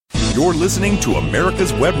You're listening to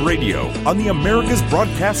America's Web Radio on the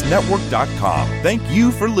AmericasBroadcastNetwork.com. Thank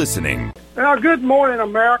you for listening. Well, good morning,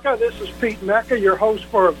 America. This is Pete Mecca, your host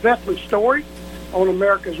for A Vently Story on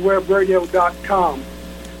AmericasWebRadio.com.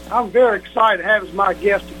 I'm very excited to have as my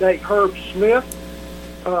guest today Herb Smith.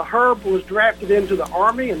 Herb was drafted into the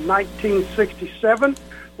Army in 1967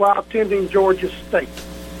 while attending Georgia State.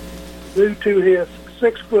 Due to his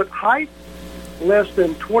 6-foot height, less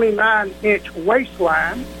than 29-inch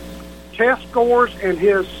waistline, test scores, and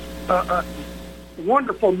his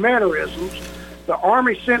wonderful mannerisms, the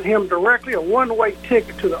Army sent him directly a one-way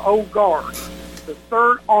ticket to the Old Guard, the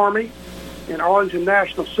 3rd Army in Arlington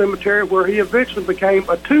National Cemetery, where he eventually became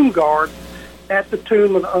a tomb guard at the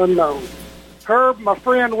Tomb of the Unknown. Herb, my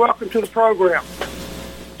friend, welcome to the program.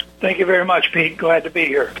 Thank you very much, Pete. Glad to be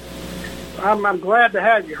here. I'm glad to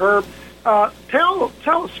have you, Herb. Tell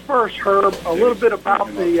us first, Herb, a little bit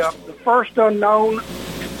about the first unknown,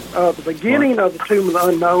 the beginning of the Tomb of the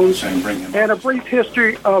Unknowns, and a brief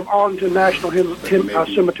history of Arlington National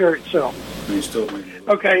Cemetery itself.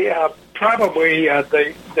 Okay, probably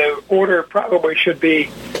the order probably should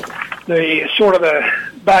be the sort of the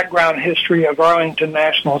background history of Arlington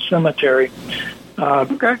National Cemetery.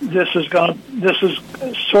 Okay. This is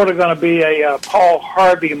sort of going to be a Paul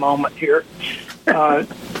Harvey moment here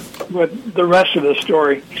with the rest of the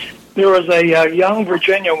story. There was a young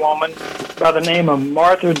Virginia woman by the name of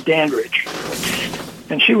Martha Dandridge,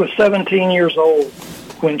 and she was 17 years old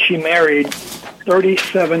when she married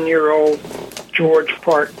 37-year-old George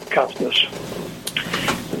Parke Custis.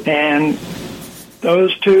 And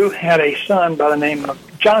those two had a son by the name of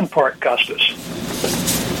John Parke Custis.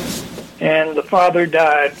 And the father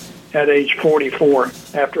died at age 44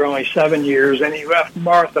 after only 7 years, and he left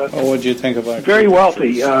Martha what did you think about very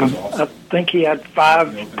wealthy. I think he had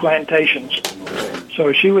 5 plantations.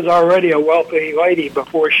 So she was already a wealthy lady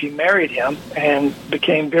before she married him and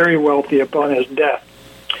became very wealthy upon his death.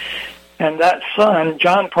 And that son,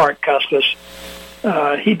 John Parke Custis,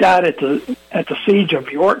 he died at the siege of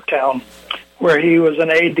Yorktown, where he was an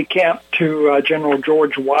aide-de-camp to General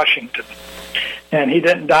George Washington. And he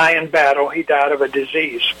didn't die in battle. He died of a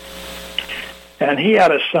disease. And he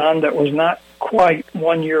had a son that was not quite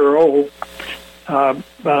 1 year old by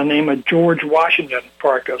the name of George Washington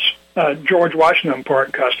Parke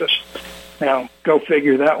Custis. Now, go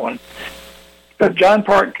figure that one. But John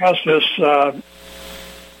Parke Custis,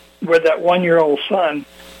 with that 1 year old son,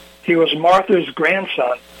 he was Martha's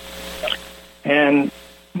grandson. And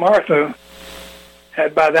Martha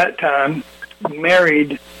had by that time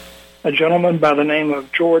married a gentleman by the name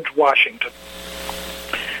of George Washington.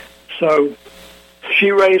 So she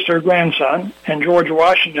raised her grandson, and George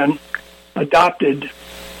Washington adopted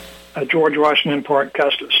George Washington Parke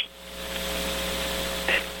Custis.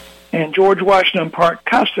 And George Washington Parke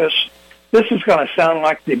Custis, this is going to sound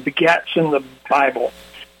like the begats in the Bible.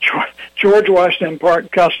 George Washington Parke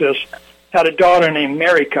Custis had a daughter named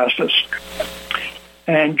Mary Custis.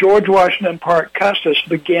 And George Washington Parke Custis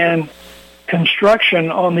began construction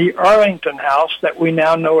on the Arlington House that we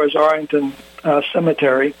now know as Arlington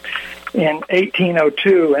Cemetery in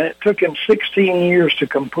 1802, and it took him 16 years to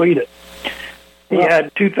complete it. He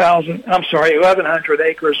had 1,100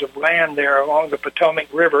 acres of land there along the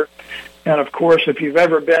Potomac River. And, of course, if you've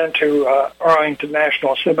ever been to Arlington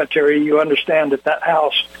National Cemetery, you understand that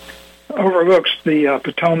house overlooks the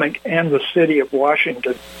Potomac and the city of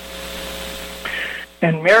Washington.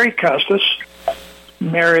 And Mary Custis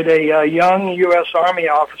married a young U.S. Army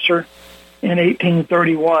officer in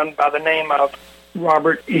 1831 by the name of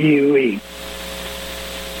Robert E. Lee.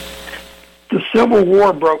 The Civil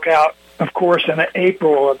War broke out, of course, in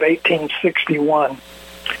April of 1861.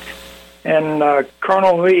 And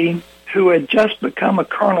Colonel Lee, who had just become a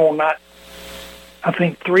colonel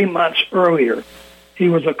 3 months earlier, he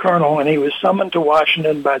was a colonel, and he was summoned to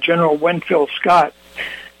Washington by General Winfield Scott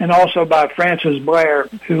and also by Francis Blair,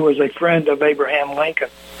 who was a friend of Abraham Lincoln.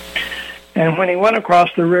 And when he went across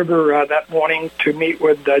the river that morning to meet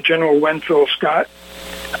with General Winfield Scott,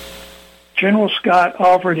 General Scott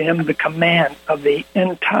offered him the command of the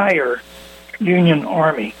entire Union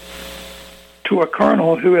Army to a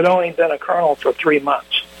colonel who had only been a colonel for 3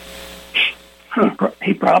 months.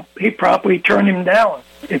 He promptly turned him down,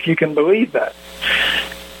 if you can believe that.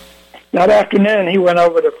 That afternoon, he went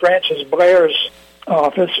over to Francis Blair's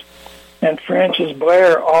office, and Francis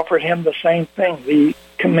Blair offered him the same thing, the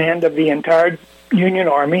command of the entire Union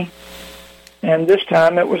Army, and this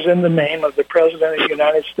time it was in the name of the President of the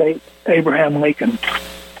United States, Abraham Lincoln.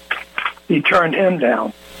 He turned him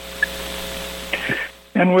down.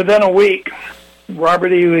 And within a week,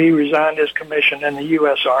 Robert E. Lee resigned his commission in the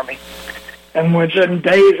U.S. Army, And within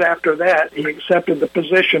days after that, he accepted the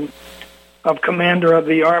position of Commander of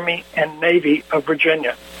the Army and Navy of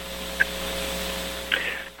Virginia.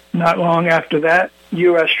 Not long after that,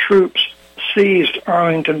 U.S. troops seized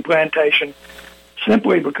Arlington Plantation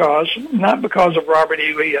simply because, not because of Robert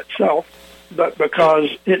E. Lee itself, but because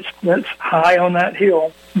it's high on that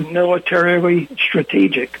hill, militarily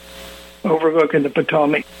strategic, overlooking the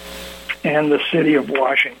Potomac and the city of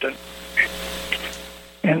Washington.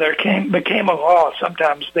 And there became a law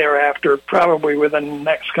sometimes thereafter, probably within the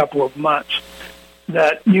next couple of months,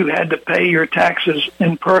 that you had to pay your taxes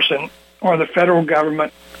in person or the federal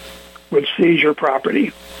government would seize your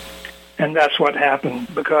property. And that's what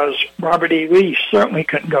happened, because Robert E. Lee certainly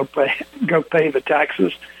couldn't go pay the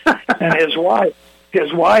taxes. And his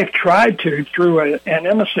wife tried to through an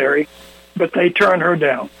emissary, but they turned her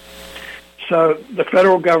down. So the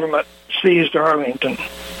federal government seized Arlington.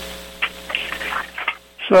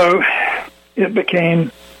 So it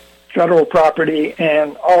became federal property,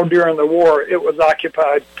 and all during the war, it was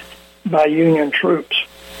occupied by Union troops.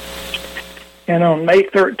 And on May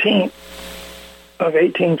 13th of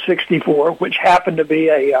 1864, which happened to be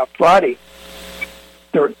a Friday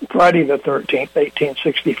the 13th,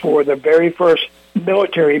 1864, the very first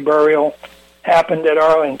military burial happened at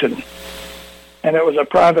Arlington. And it was a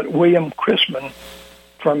Private William Chrisman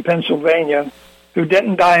from Pennsylvania who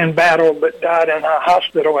didn't die in battle but died in a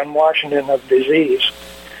hospital in Washington of disease.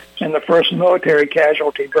 And the first military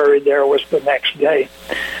casualty buried there was the next day.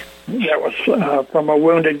 That was from a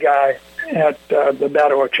wounded guy at the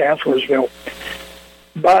Battle of Chancellorsville.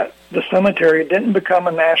 But the cemetery didn't become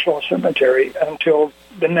a national cemetery until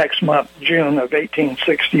the next month, June of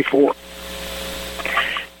 1864.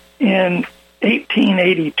 In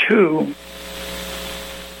 1882,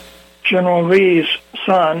 General Lee's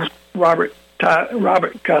son, Robert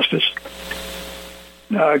Custis,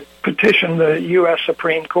 petitioned the U.S.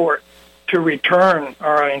 Supreme Court to return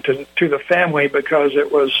Arlington to the family because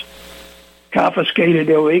it was confiscated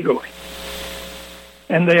illegally.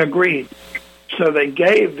 And they agreed. So they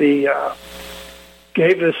gave the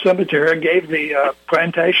cemetery, gave the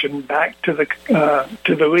plantation back to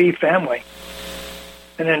the Lee family.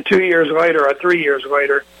 And then 2 years later, or 3 years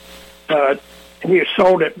later, he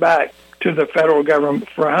sold it back to the federal government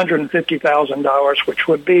for $150,000, which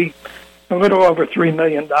would be a little over $3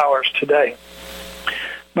 million today.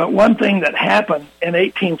 But one thing that happened in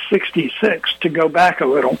 1866, to go back a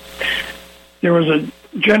little, there was a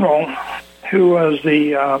general who was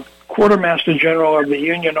the quartermaster general of the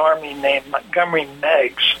Union Army named Montgomery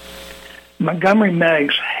Meigs. Montgomery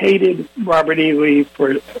Meigs hated Robert E. Lee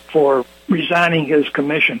for resigning his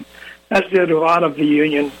commission, as did a lot of the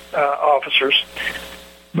Union officers.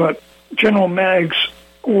 But General Meigs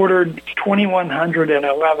ordered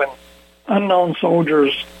 2,111 unknown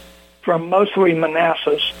soldiers from mostly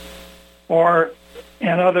Manassas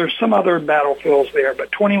and some other battlefields there,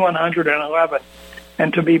 but 2,111,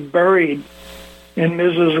 and to be buried in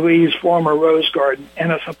Mrs. Lee's former rose garden.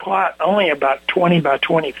 And it's a plot only about 20 by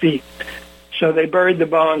 20 feet. So they buried the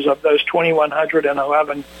bones of those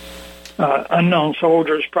 2,111 unknown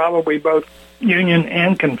soldiers, probably both Union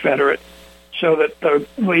and Confederate, so that the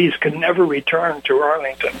Lees could never return to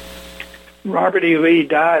Arlington. Robert E. Lee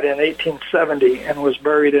died in 1870 and was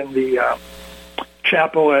buried in the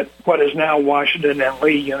chapel at what is now Washington and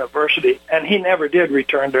Lee University. And he never did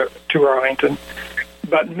return to Arlington.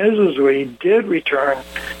 But Mrs. Lee did return.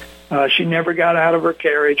 She never got out of her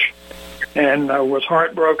carriage and was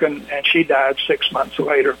heartbroken, and she died 6 months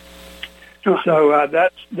later. So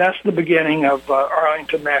that's the beginning of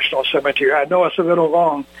Arlington National Cemetery. I know it's a little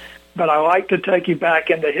long, but I like to take you back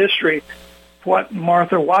into history, what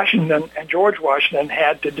Martha Washington and George Washington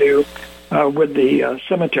had to do with the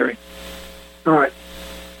cemetery. All right.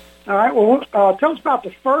 Well, tell us about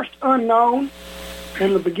the first unknown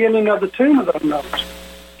and the beginning of the Tomb of the Unknowns.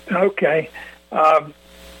 Okay. A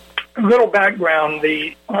little background.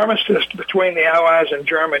 The armistice between the Allies and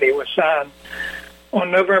Germany was signed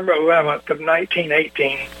on November 11th of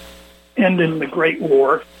 1918, ending the Great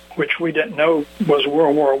War, which we didn't know was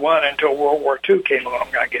World War I until World War II came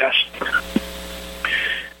along, I guess.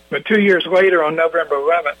 But 2 years later, on November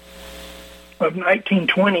 11th of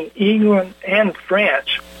 1920, England and France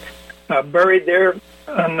buried their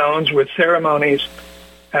unknowns with ceremonies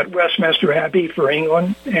at Westminster Abbey for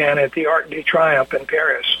England and at the Arc de Triomphe in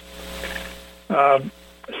Paris.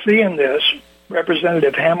 Seeing this,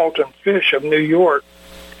 Representative Hamilton Fish of New York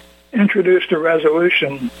introduced a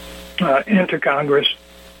resolution into Congress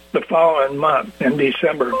the following month in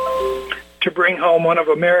December to bring home one of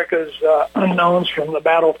America's unknowns from the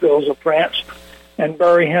battlefields of France and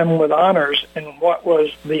bury him with honors in what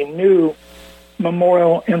was the new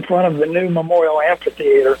memorial in front of the new Memorial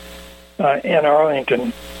Amphitheater in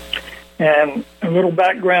Arlington. And a little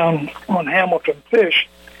background on Hamilton Fish.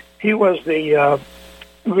 He was the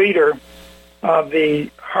leader of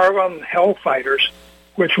the Harlem Hellfighters,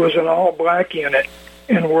 which was an all-black unit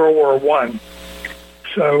in World War I.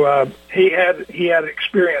 So he had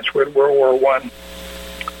experience with World War I.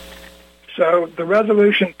 So the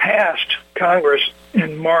resolution passed Congress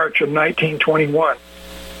in March of 1921.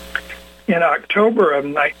 In October of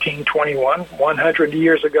 1921, 100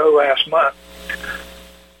 years ago last month,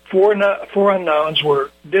 four unknowns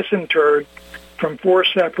were disinterred from 4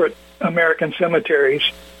 separate American cemeteries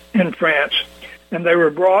in France, and they were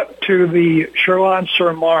brought to the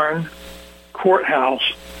Chalon-sur-Marne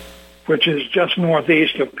courthouse, which is just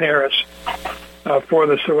northeast of Paris, for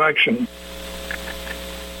the selection.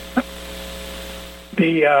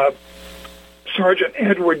 The Sergeant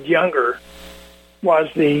Edward Younger was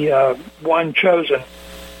the one chosen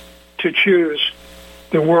to choose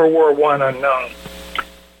the World War I unknown.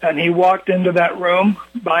 And he walked into that room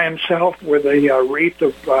by himself with a wreath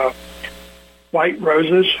of white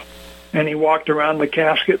roses, and he walked around the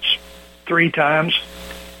caskets 3 times,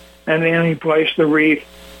 and then he placed the wreath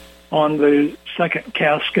on the second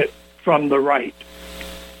casket from the right.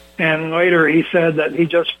 And later he said that he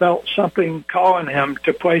just felt something calling him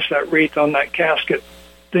to place that wreath on that casket,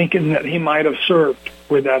 thinking that he might have served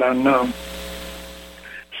with that unknown.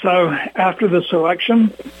 So after the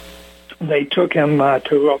selection, they took him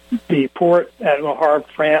to the port at Le Havre,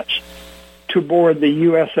 France, to board the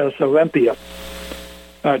USS Olympia,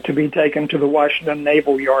 to be taken to the Washington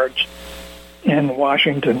Naval Yards in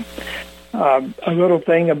Washington. A little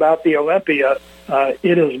thing about the Olympia,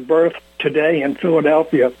 it is berthed today in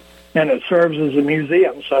Philadelphia, and it serves as a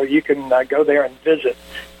museum, so you can go there and visit.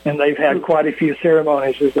 And they've had quite a few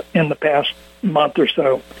ceremonies in the past month or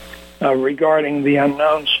so regarding the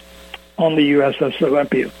unknowns on the USS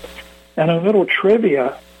Olympia. And a little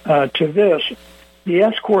trivia to this, the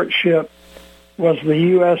escort ship was the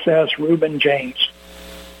USS Reuben James.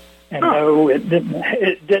 And no, it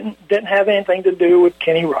didn't have anything to do with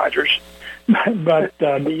Kenny Rogers. But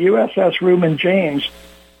the USS Reuben James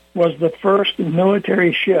was the first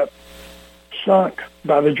military ship sunk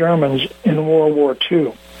by the Germans in World War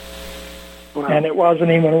II. Wow. And it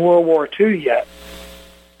wasn't even World War II yet.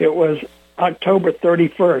 It was October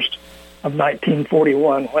 31st of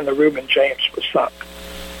 1941 when the Reuben James was sunk.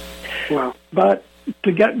 Wow. But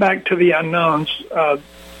to get back to the unknowns,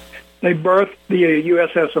 they berthed the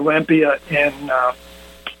USS Olympia in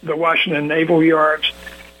the Washington Naval Yards,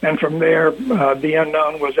 and from there, the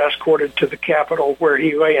unknown was escorted to the Capitol, where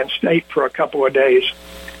he lay in state for a couple of days.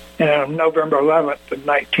 And on November 11th of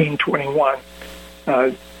 1921,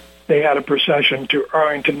 they had a procession to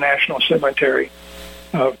Arlington National Cemetery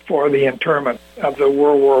for the interment of the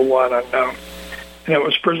World War I unknown. And it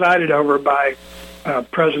was presided over by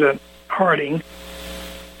President Harding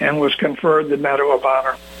and was conferred the Medal of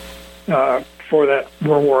Honor for that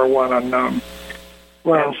World War I unknown.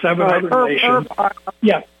 Well, and 7 other nations.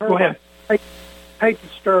 Go ahead. I hate to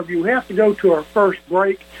disturb you. We have to go to our first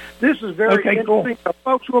break. This is very interesting. Cool.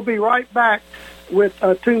 Folks, we'll be right back with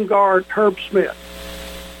Tomb Guard Herb Smith.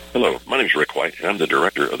 Hello, my name is Rick White, and I'm the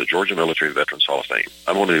director of the Georgia Military Veterans Hall of Fame.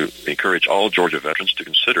 I want to encourage all Georgia veterans to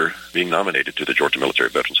consider being nominated to the Georgia Military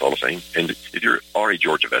Veterans Hall of Fame. And if you are a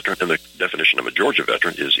Georgia veteran, and the definition of a Georgia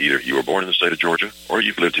veteran is either you were born in the state of Georgia, or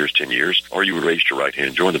you've lived here 10 years, or you were raised to right hand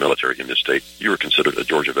and joined the military in this state, you are considered a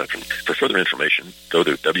Georgia veteran. For further information, go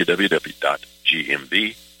to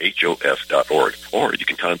www.gmvhof.org, or you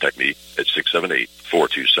can contact me at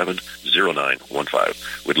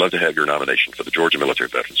 678-427-0915. We'd love to have your nomination for the Georgia Military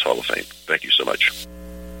Veterans Hall of Fame. Thank you so much.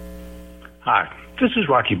 Hi, this is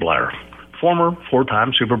Rocky Blair, former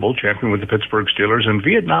 4-time Super Bowl champion with the Pittsburgh Steelers and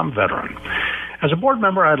Vietnam veteran. As a board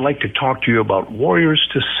member, I'd like to talk to you about Warriors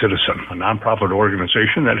to Citizen, a nonprofit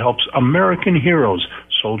organization that helps American heroes,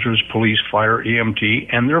 soldiers, police, fire, EMT,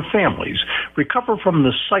 and their families recover from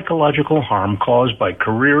the psychological harm caused by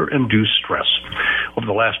career-induced stress. Over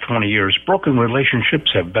the last 20 years, broken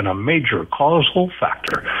relationships have been a major causal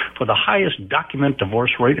factor for the highest documented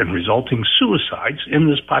divorce rate and resulting suicides in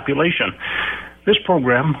this population. This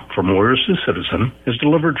program, From Warriors to Citizen, is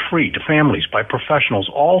delivered free to families by professionals,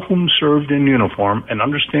 all whom served in uniform and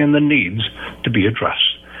understand the needs to be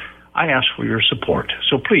addressed. I ask for your support,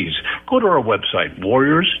 so please go to our website,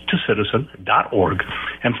 warriorstocitizen.org,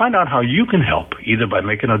 and find out how you can help, either by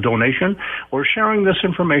making a donation or sharing this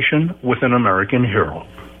information with an American hero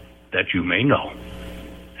that you may know.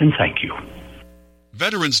 And thank you.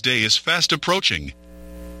 Veterans Day is fast approaching.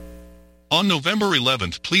 On November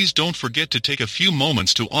 11th, please don't forget to take a few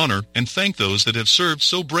moments to honor and thank those that have served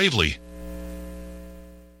so bravely.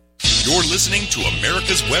 You're listening to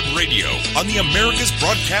America's Web Radio on the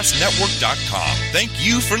AmericasBroadcastNetwork.com. Thank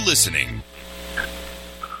you for listening.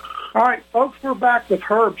 All right, folks, we're back with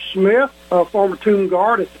Herb Smith, a former tomb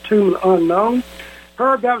guard at the Tomb of the Unknown.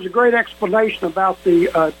 Herb, that was a great explanation about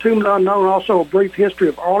the Tomb of the Unknown, also a brief history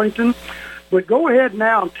of Arlington. But go ahead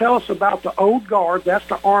now and tell us about the Old Guard. That's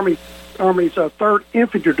the Army's 3rd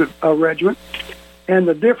Infantry Regiment, and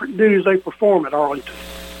the different duties they perform at Arlington.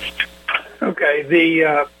 Okay,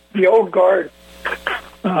 the Old Guard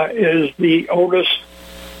is the oldest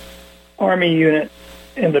Army unit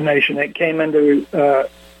in the nation. It came into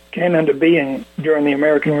being during the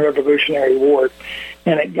American Revolutionary War,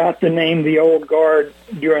 and it got the name the Old Guard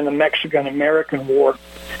during the Mexican-American War.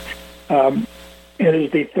 It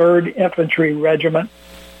is the 3rd Infantry Regiment,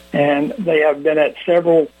 and they have been at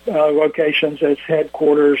several locations as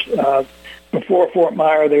headquarters. Before Fort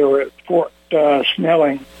Myer, they were at Fort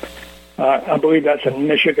Snelling. I believe that's in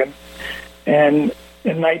Michigan. And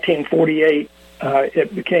in 1948,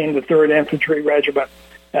 it became the 3rd Infantry Regiment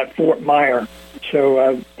at Fort Myer.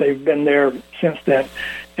 So they've been there since then.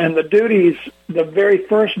 And the duties, the very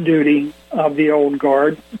first duty of the Old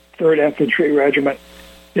Guard, 3rd Infantry Regiment,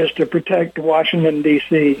 is to protect Washington,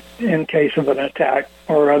 D.C. in case of an attack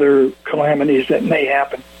or other calamities that may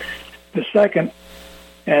happen. The second,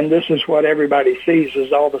 and this is what everybody sees,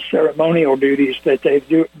 is all the ceremonial duties that they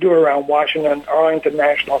do around Washington, Arlington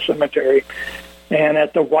National Cemetery, and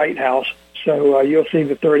at the White House. So you'll see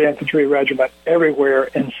the 3rd Infantry Regiment everywhere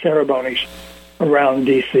in ceremonies around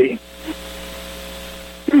D.C.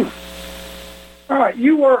 All right,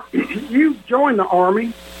 you joined the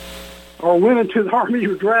Army, or went into the Army. You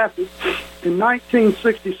were drafted in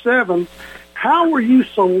 1967. How were you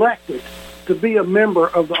selected to be a member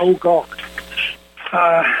of the Old Guard?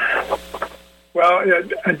 Well,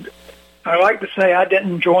 I like to say I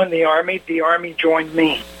didn't join the Army. The Army joined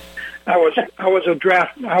me. I was a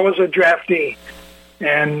draftee,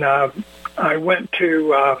 and I went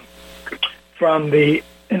to from the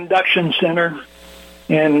induction center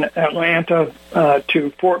in Atlanta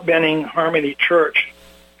to Fort Benning Harmony Church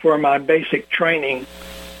for my basic training.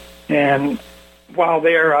 And while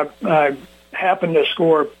there, I happened to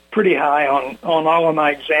score pretty high on all of my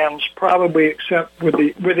exams, probably except with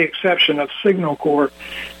the exception of Signal Corps.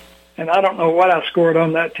 And I don't know what I scored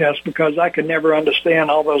on that test because I could never understand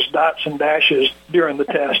all those dots and dashes during the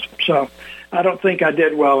test. So I don't think I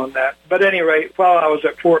did well in that. But at any rate, while I was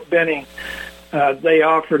at Fort Benning, they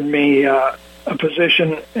offered me a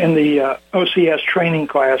position in the OCS training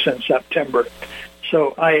class in September.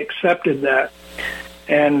 So I accepted that.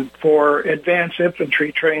 And for advanced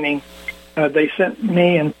infantry training, they sent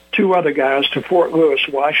me and 2 other guys to Fort Lewis,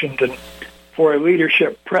 Washington for a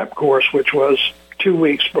leadership prep course, which was 2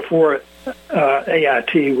 weeks before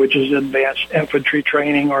AIT, which is advanced infantry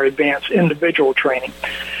training or advanced individual training.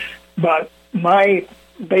 But my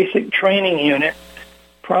basic training unit,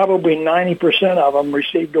 probably 90% of them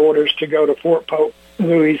received orders to go to Fort Polk,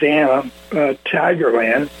 Louisiana,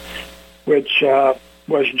 Tigerland, which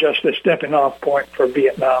was just a stepping off point for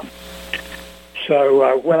Vietnam.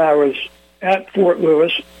 So when I was at Fort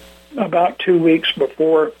Lewis, about 2 weeks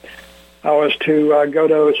before I was to go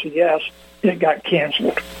to OCS, it got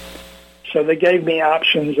canceled. So they gave me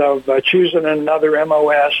options of choosing another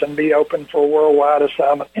MOS and be open for worldwide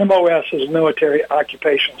assignment. MOS is military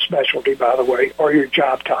occupation specialty, by the way, or your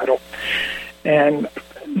job title, and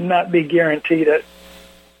not be guaranteed it.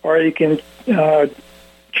 Or you can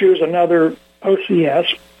choose another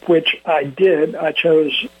OCS, which I did. I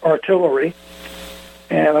chose artillery,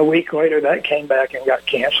 and a week later that came back and got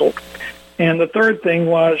canceled. And the third thing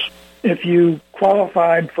was, if you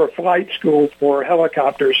qualified for flight school for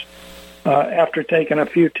helicopters after taking a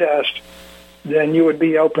few tests, then you would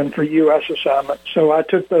be open for U.S. assignment. So I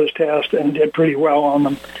took those tests and did pretty well on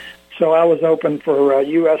them. So I was open for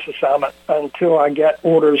U.S. assignment until I got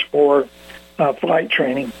orders for flight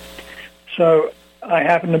training. So I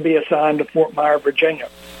happened to be assigned to Fort Myer, Virginia.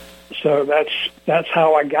 So that's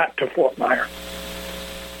how I got to Fort Myer.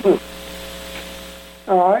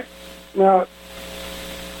 All right. Now,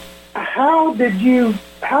 how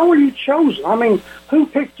were you chosen? I mean, who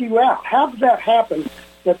picked you out? How did that happen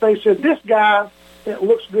that they said, this guy, it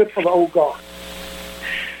looks good for the Old Guard?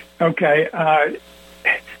 Okay. I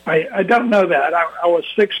don't know that. I was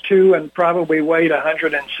 6'2" and probably weighed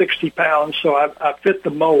 160 pounds, so I fit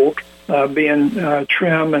the mold, being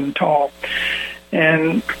trim and tall.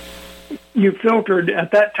 And you filtered,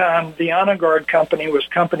 at that time, the Honor Guard Company was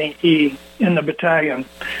Company E in the battalion.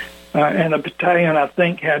 and the battalion, I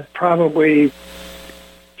think, had probably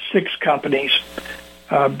 6 companies.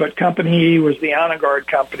 But Company E was the honor guard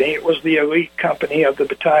company. It was the elite company of the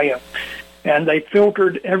battalion. And they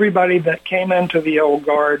filtered everybody that came into the old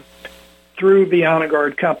guard through the honor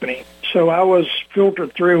guard company. So I was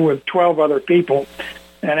filtered through with 12 other people.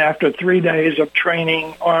 And after 3 days of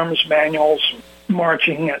training, arms manuals,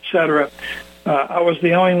 marching, etc., I was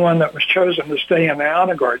the only one that was chosen to stay in the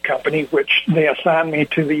honor guard company, which they assigned me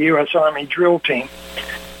to the U.S. Army drill team.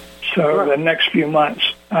 So the next few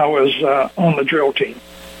months, I was on the drill team.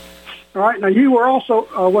 All right. Now, you were also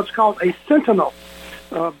what's called a sentinel,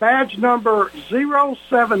 badge number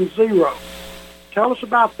 070. Tell us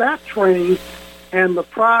about that training and the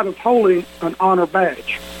pride of holding an honor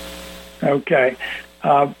badge. Okay.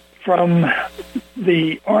 From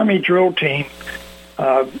the Army drill team,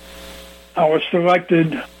 I was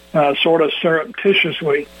selected sort of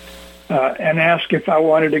surreptitiously and asked if I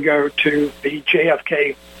wanted to go to the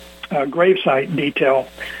JFK gravesite detail,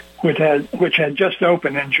 which had just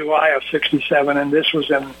opened in July of '67, and this was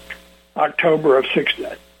in October of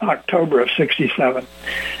 '67.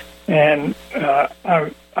 And I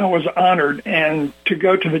was honored, and to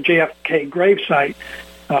go to the JFK gravesite,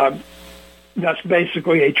 that's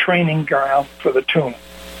basically a training ground for the tomb.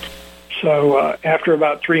 So after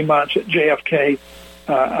about 3 months at JFK,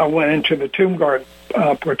 I went into the Tomb Guard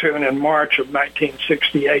platoon in March of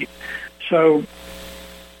 1968. So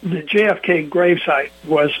the JFK gravesite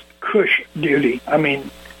was cush duty. I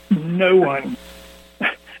mean, no one,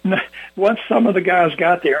 once some of the guys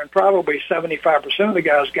got there, and probably 75% of the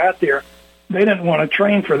guys got there, they didn't want to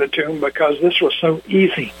train for the tomb because this was so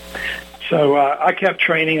easy. So I kept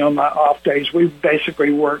training on my off days. We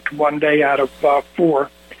basically worked 1 day out of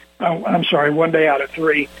 1 day out of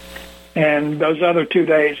 3. And those other 2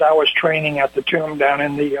 days, I was training at the tomb down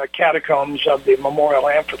in the catacombs of the Memorial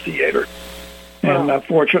Amphitheater. And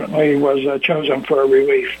fortunately was chosen for a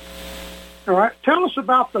relief. All right. Tell us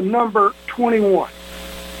about the number 21.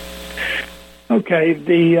 Okay.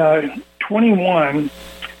 The 21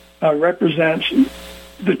 represents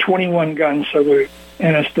the 21-gun salute,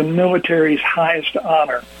 and it's the military's highest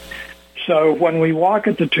honor. So when we walk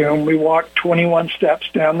at the tomb, we walk 21 steps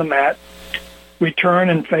down the mat. We turn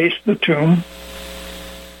and face the tomb,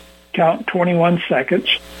 count 21 seconds,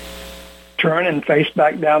 turn and face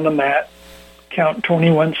back down the mat, count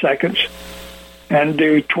 21 seconds, and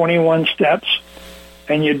do 21 steps.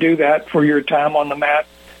 And you do that for your time on the mat.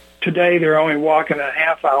 Today, they're only walking a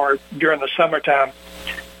half hour during the summertime,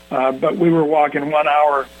 but we were walking 1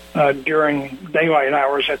 hour during daylight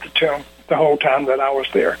hours at the tomb the whole time that I was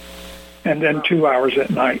there, and then 2 hours at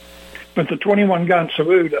night. But the 21-gun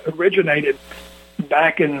salute originated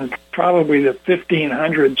back in probably the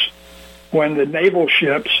 1500s when the naval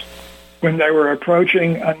ships, when they were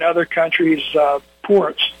approaching another country's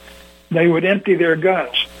ports, they would empty their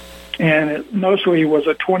guns. And it mostly was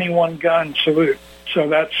a 21-gun salute. So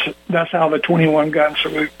that's how the 21-gun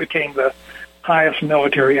salute became the highest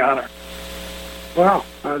military honor. Wow,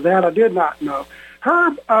 that I did not know.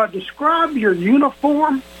 Herb, describe your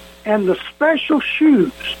uniform and the special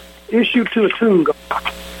shoes issued to a tomb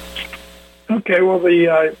guard. Okay, well,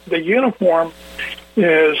 the uniform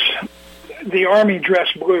is the Army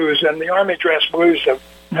dress blues, and the Army dress blues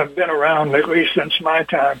have been around at least since my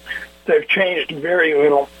time. They've changed very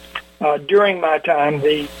little. During my time,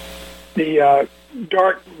 the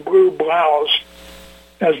dark blue blouse,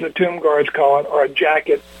 as the tomb guards call it, or a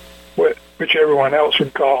jacket, which everyone else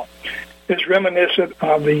would call, is reminiscent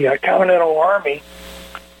of the Continental Army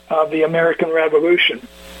of the American Revolution.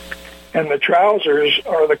 And the trousers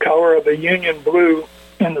are the color of the Union blue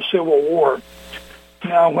in the Civil War.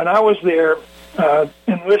 Now, when I was there,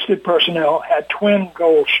 enlisted personnel had twin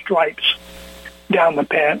gold stripes down the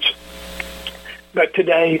pants. But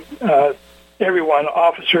today, everyone,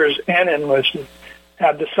 officers and enlisted,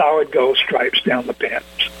 have the solid gold stripes down the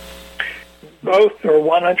pants. Both are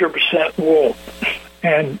 100% wool.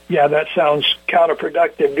 And, yeah, that sounds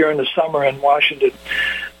counterproductive during the summer in Washington.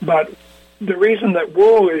 But the reason that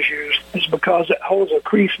wool is used is because it holds a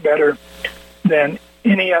crease better than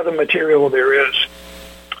any other material there is.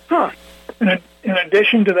 In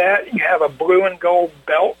addition to that, you have a blue and gold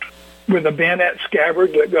belt with a bayonet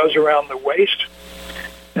scabbard that goes around the waist,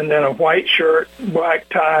 and then a white shirt, black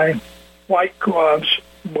tie, white gloves,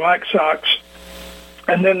 black socks,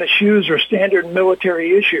 and then the shoes are standard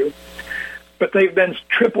military issue, but they've been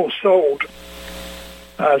triple soled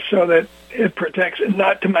so that it protects,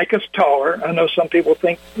 not to make us taller. I know some people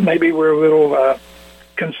think maybe we're a little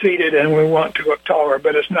conceited and we want to look taller,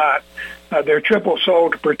 but it's not. They're triple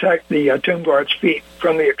soled to protect the tomb guard's feet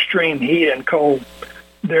from the extreme heat and cold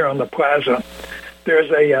there on the plaza. There's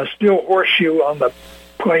a steel horseshoe on the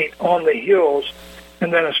plate on the heels,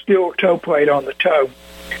 and then a steel toe plate on the toe.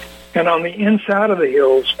 And on the inside of the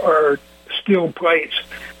heels are steel plates,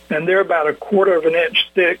 and they're about 1/4 of an inch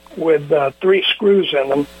thick with 3 screws in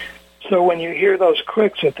them. So when you hear those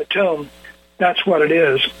clicks at the tomb, that's what it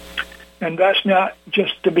is. And that's not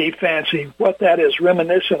just to be fancy. What that is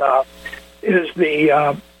reminiscent of is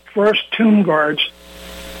the first tomb guards.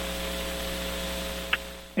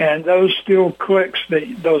 And those steel clicks,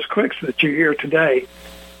 those clicks that you hear today,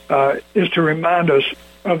 is to remind us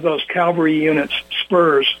of those cavalry units'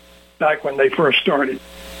 spurs back when they first started.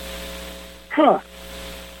 Huh.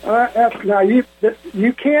 Now,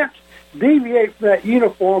 you can't deviate from that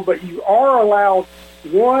uniform, but you are allowed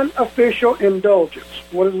one official indulgence.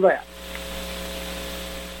 What is that?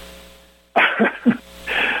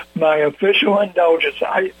 My official indulgence.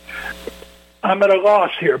 I'm at a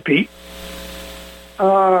loss here, Pete.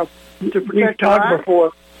 To protect We've talked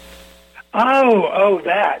before. Oh,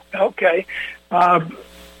 that. Okay.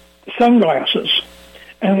 Sunglasses.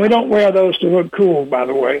 And we don't wear those to look cool, by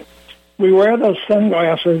the way. We wear those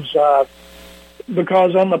sunglasses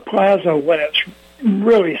because on the plaza, when it's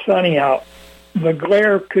really sunny out, the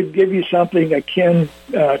glare could give you something akin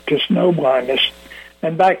to snow blindness.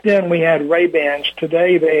 And back then we had Ray-Bans.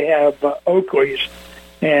 Today they have Oakleys.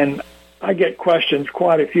 And I get questions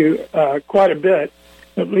quite a bit,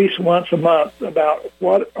 at least once a month, about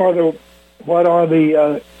what are the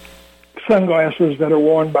sunglasses that are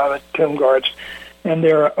worn by the tomb guards. And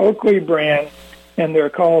they're Oakley brand, and they're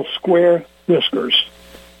called square whiskers.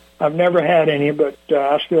 I've never had any, but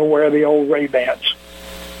I still wear the old Ray-Bans.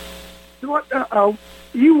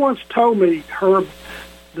 You once told me, Herb,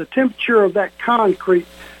 the temperature of that concrete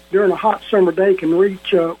during a hot summer day can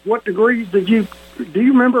reach what degrees do you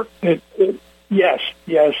remember? Yes,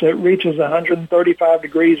 it reaches 135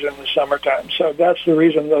 degrees in the summertime. So that's the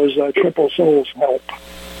reason those triple soles help.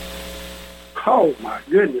 Oh, my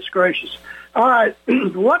goodness gracious. All right,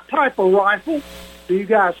 what type of rifle do you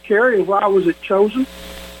guys carry, and why was it chosen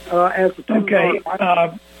as the tomb guard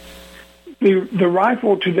rifle? The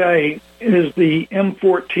rifle today is the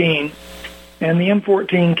M14, and the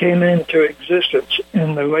M14 came into existence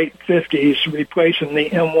in the late 50s, replacing the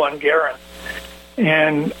M1 Garand.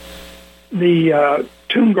 And the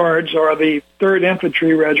tomb guards, or the 3rd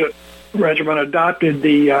Infantry Regiment, adopted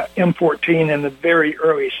the M14 in the very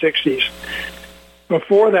early 60s.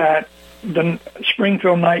 Before that, the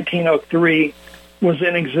Springfield 1903 was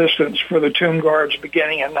in existence for the tomb guards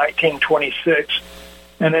beginning in 1926.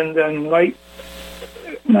 And then late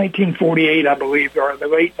 1948, I believe, or the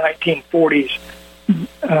late 1940s,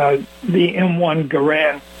 the M1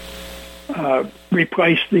 Garand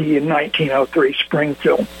replaced the 1903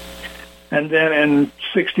 Springfield. And then in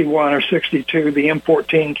 61 or 62, the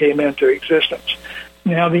M14 came into existence.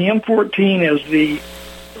 Now, the M14 is the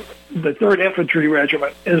 3rd Infantry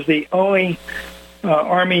Regiment is the only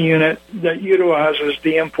Army unit that utilizes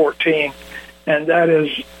the M14, and that is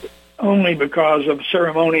only because of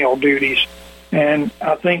ceremonial duties. And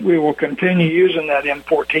I think we will continue using that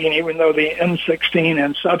M14, even though the M16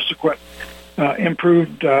 and subsequent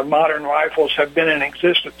improved modern rifles have been in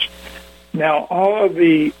existence. Now, all of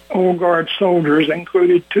the old guard soldiers,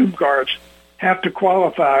 including tomb guards, have to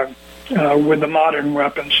qualify with the modern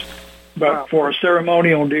weapons. But for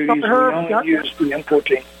ceremonial duties, we only use the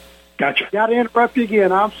M14. Gotcha. Got to interrupt you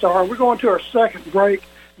again. I'm sorry. We're going to our second break.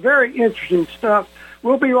 Very interesting stuff.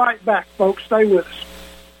 We'll be right back, folks. Stay with us.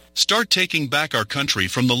 Start taking back our country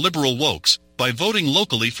from the liberal wokes by voting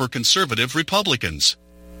locally for conservative Republicans.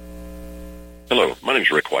 Hello, my name is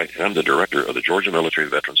Rick White, and I'm the director of the Georgia Military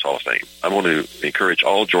Veterans Hall of Fame. I want to encourage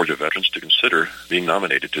all Georgia veterans to consider being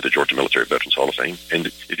nominated to the Georgia Military Veterans Hall of Fame. And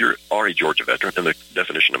if you are a Georgia veteran, and the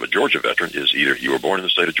definition of a Georgia veteran is either you were born in the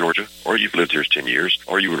state of Georgia, or you've lived here 10 years,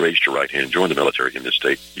 or you were raised to right hand, join the military in this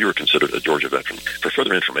state, you are considered a Georgia veteran. For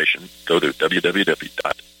further information, go to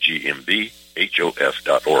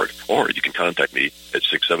www.gmbhof.org, or you can contact me at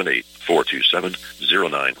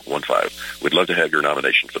 678-427-0915. We'd love to have your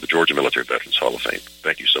nomination for the Georgia Military Veterans Hall of Fame.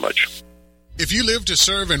 Thank you so much. If you live to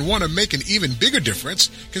serve and want to make an even bigger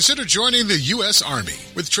difference, consider joining the U.S. Army.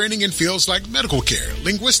 With training in fields like medical care,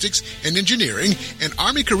 linguistics, and engineering, an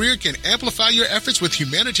Army career can amplify your efforts with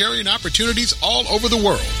humanitarian opportunities all over the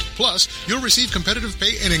world. Plus, you'll receive competitive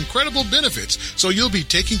pay and incredible benefits, so you'll be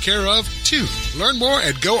taken care of, too. Learn more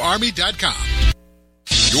at GoArmy.com.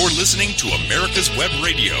 You're listening to America's Web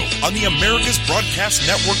Radio on the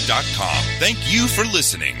AmericasBroadcastNetwork.com. Thank you for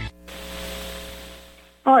listening.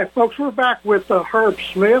 All right, folks, we're back with Herb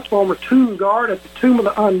Smith, former tomb guard at the Tomb of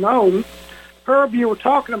the Unknown. Herb, you were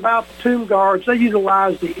talking about the Tomb Guards. They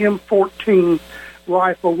utilized the M14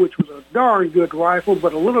 rifle, which was a darn good rifle,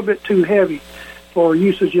 but a little bit too heavy for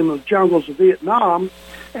usage in the jungles of Vietnam.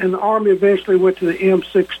 And the Army eventually went to the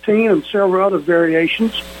M16 and several other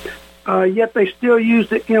variations. Yet they still use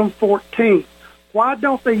the M14. Why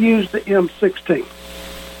don't they use the M16?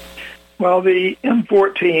 Well, the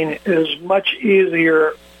M14 is much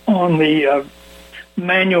easier on the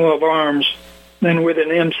manual of arms than with an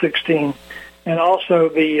M16. And also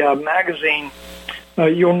the magazine,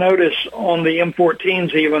 you'll notice on the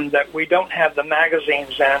M14s even that we don't have the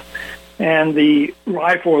magazines in. And the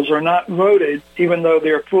rifles are not loaded, even though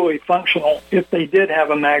they're fully functional, if they did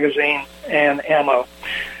have a magazine and ammo.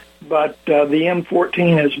 But the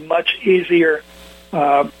M14 is much easier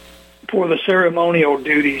for the ceremonial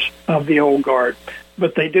duties of the Old Guard.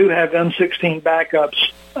 But they do have M16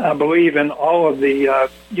 backups, I believe, in all of the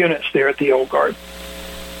units there at the Old Guard.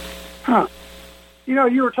 Huh. You know,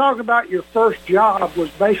 you were talking about your first job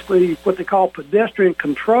was basically what they call pedestrian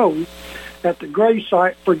control at the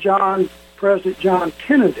gravesite for President John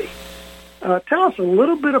Kennedy. Tell us a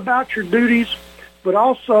little bit about your duties, but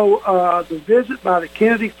also the visit by the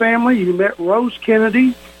Kennedy family. You met Rose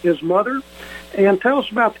Kennedy, his mother, and tell us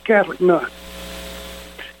about the Catholic nun.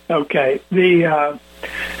 Okay.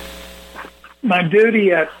 My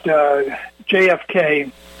duty at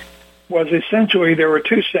JFK was essentially there were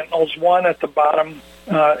two sentinels, one at the bottom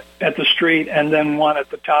at the street and then one at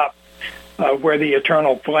the top where the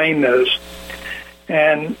eternal flame is.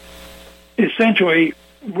 And essentially,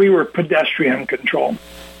 we were pedestrian control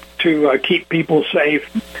to keep people safe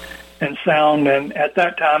and sound. And at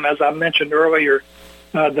that time, as I mentioned earlier,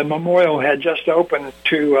 the memorial had just opened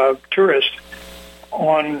to tourists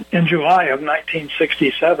in July of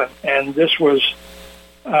 1967, and this was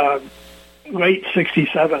late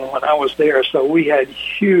 67 when I was there, so we had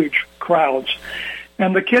huge crowds.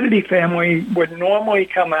 And the Kennedy family would normally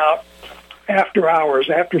come out after hours,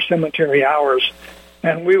 after cemetery hours,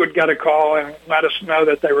 and we would get a call and let us know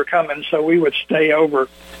that they were coming, so we would stay over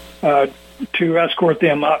to escort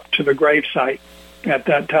them up to the gravesite at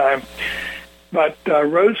that time. But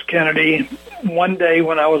Rose Kennedy, one day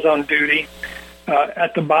when I was on duty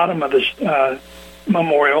at the bottom of this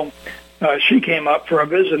memorial, she came up for a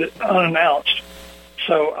visit unannounced.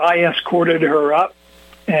 So I escorted her up,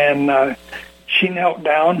 and she knelt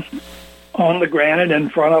down on the granite in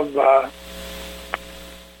front of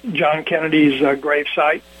John Kennedy's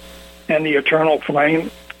gravesite and the eternal flame.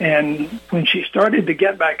 And when she started to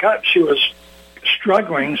get back up, she was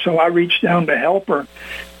struggling, so I reached down to help her.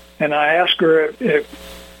 And I asked her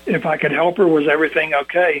if I could help her, was everything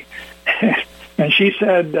okay? And she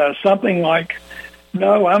said something like,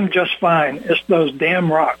 "No, I'm just fine. It's those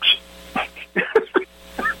damn rocks."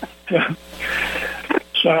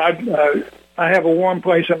 So I have a warm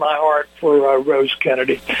place in my heart for Rose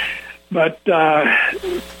Kennedy. But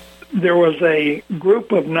there was a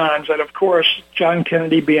group of nuns, and of course, John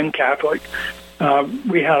Kennedy being Catholic,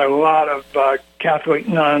 we had a lot of Catholic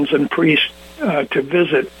nuns and priests to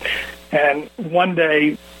visit. And one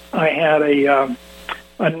day I had a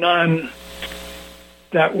nun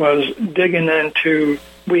that was digging into,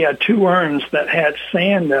 we had two urns that had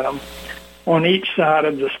sand in them on each side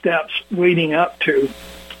of the steps leading up to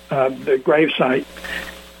the gravesite.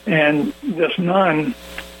 And this nun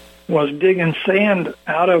was digging sand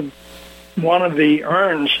out of one of the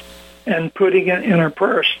urns and putting it in her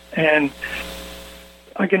purse. And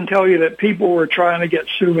I can tell you that people were trying to get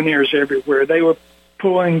souvenirs everywhere. They were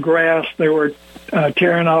pulling grass. They were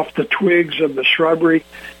tearing off the twigs of the shrubbery.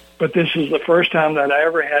 But this is the first time that I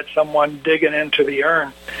ever had someone digging into the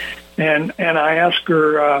urn. And I asked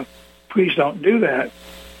her, please don't do that.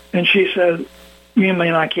 And she said, you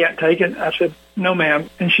mean I can't take it? I said, no, ma'am.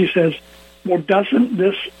 And she says, well, doesn't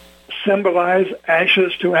this symbolize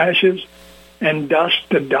ashes to ashes and dust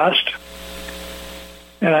to dust?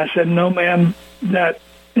 And I said, no, ma'am, that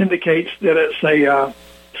indicates that it's a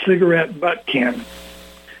cigarette butt can.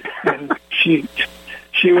 And she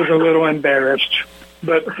was a little embarrassed.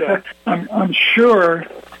 But I'm sure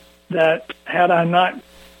that had I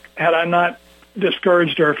not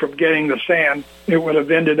discouraged her from getting the sand, it would have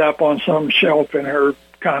ended up on some shelf in her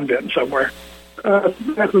convent somewhere.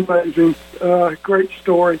 That's amazing. Great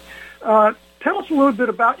story. Tell us a little bit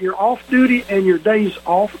about your off-duty and your days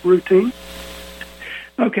off routine.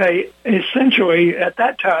 Okay. Essentially, at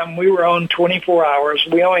that time, we were on 24 hours.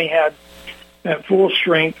 We only had, at full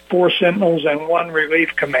strength, 4 sentinels and 1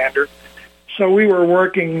 relief commander. So we were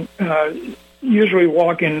working, usually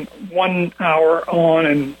walking 1 hour on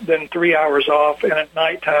and then 3 hours off, and at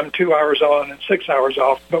nighttime 2 hours on and 6 hours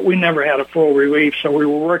off. But we never had a full relief, so we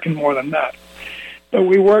were working more than that. So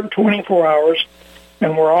we worked 24 hours,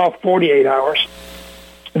 and we're off 48 hours.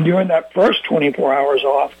 And during that first 24 hours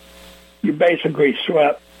off, you basically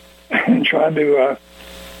slept and tried to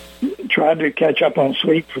catch up on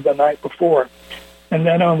sleep for the night before. And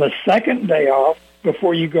then on the second day off,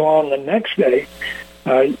 before you go on the next day,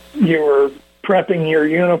 you were prepping your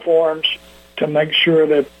uniforms to make sure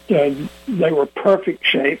that they were perfect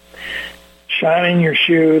shape, shining your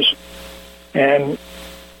shoes. And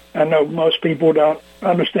I know most people don't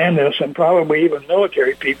understand this, and probably even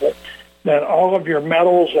military people, that all of your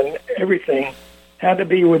medals and everything had to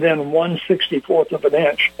be within 1/64th of an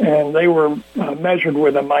inch, and they were measured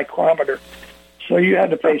with a micrometer. So you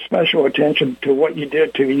had to pay special attention to what you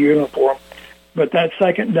did to the uniform. But that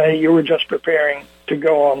second day, you were just preparing to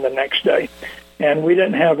go on the next day. And we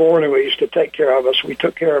didn't have orderlies to take care of us. We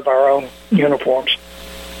took care of our own uniforms.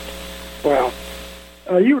 Wow.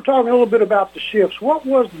 You were talking a little bit about the shifts. What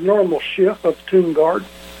was the normal shift of the Tomb Guard?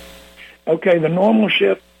 Okay, the normal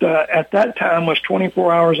shift at that time was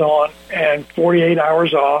 24 hours on and 48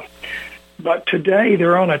 hours off. But today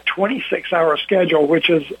they're on a 26-hour schedule, which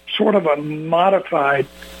is sort of a modified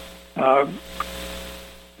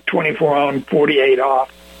 24 on, 48 off.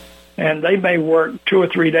 And they may work 2 or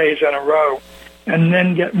 3 days in a row and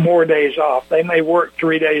then get more days off. They may work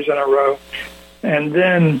 3 days in a row and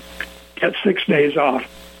then get 6 days off.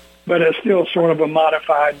 But it's still sort of a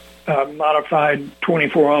modified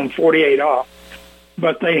 24 on, 48 off.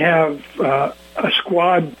 But they have a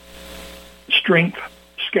squad strength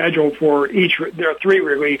schedule for each. There are 3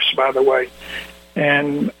 reliefs, by the way,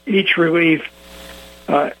 and each relief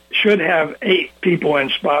should have 8 people in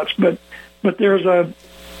spots. But there's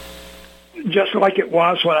just like it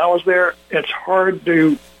was when I was there, it's hard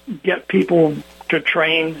to get people to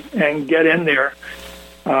train and get in there.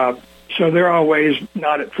 So they're always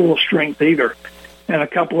not at full strength either. And a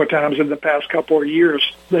couple of times in the past couple of years,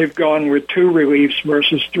 they've gone with 2 reliefs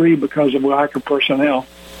versus 3 because of lack of personnel.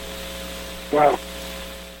 Wow.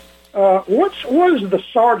 What is the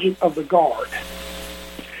Sergeant of the Guard?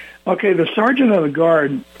 Okay, the Sergeant of the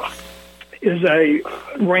Guard is a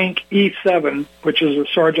rank E7, which is a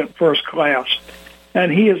Sergeant First Class,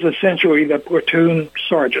 and he is essentially the platoon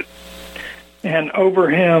sergeant. And over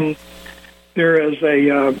him, there is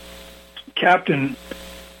a captain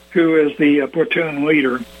who is the platoon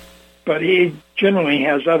leader, but he generally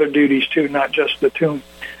has other duties too, not just the platoon.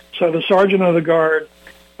 So the Sergeant of the Guard,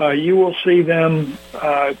 you will see them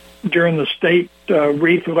during the state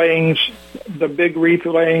wreath layings, the big wreath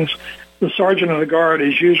layings. The Sergeant of the Guard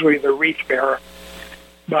is usually the wreath bearer,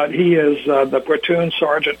 but he is the platoon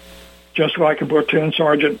sergeant, just like a platoon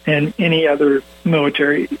sergeant in any other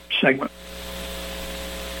military segment.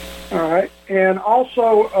 All right. And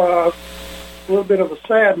also, a little bit of a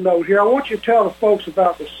sad note here. I want you to tell the folks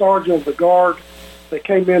about the Sergeant of the Guard that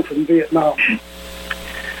came in from Vietnam.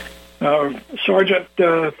 Sergeant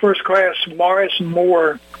First Class Morris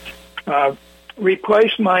Moore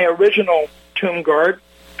replaced my original Tomb Guard,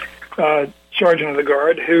 Sergeant of the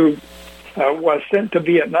Guard, who was sent to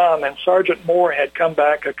Vietnam, and Sergeant Moore had come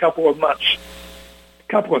back a couple of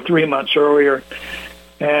 3 months earlier.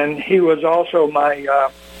 And he was also my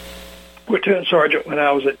platoon sergeant when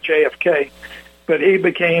I was at JFK. But he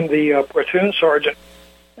became the platoon sergeant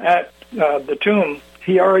at the Tomb.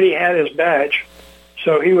 He already had his badge,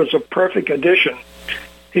 so he was a perfect addition.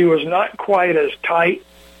 He was not quite as tight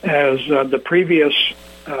as the previous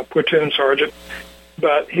platoon sergeant,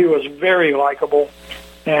 but he was very likable,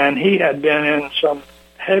 and he had been in some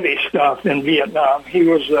heavy stuff in Vietnam. He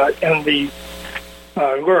was in the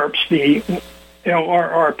LRRPs, the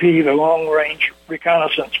LRRP, the Long Range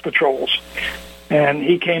Reconnaissance Patrols, and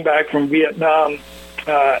he came back from Vietnam,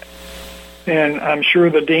 and I'm sure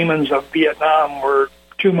the demons of Vietnam were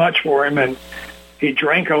too much for him, and he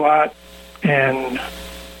drank a lot, and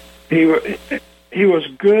he was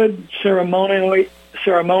good ceremonially,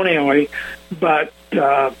 but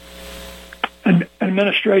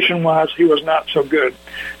administration-wise, he was not so good.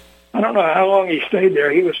 I don't know how long he stayed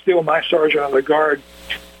there. He was still my Sergeant of the Guard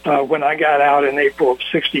when I got out in April of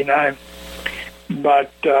 '69.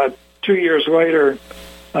 But 2 years later,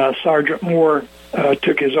 Sergeant Moore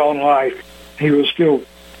took his own life. He was still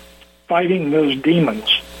fighting those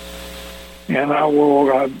demons. And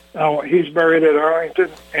he's buried at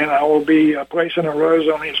Arlington, and I will be placing a rose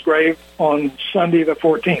on his grave on Sunday the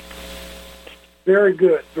 14th. Very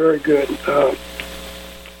good, very good.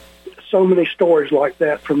 So many stories like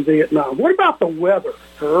that from Vietnam. What about the weather,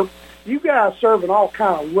 Herb? You guys serve in all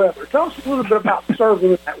kind of weather. Tell us a little bit about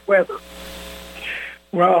serving in that weather.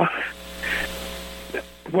 Well,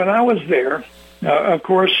 when I was there, Of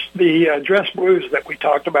course, the dress blues that we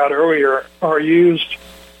talked about earlier are used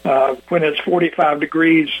when it's 45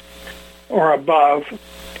 degrees or above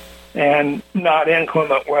and not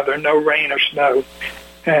inclement weather, no rain or snow.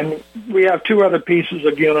 And we have two other pieces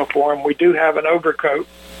of uniform. We do have an overcoat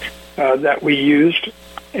that we used,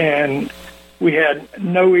 and we had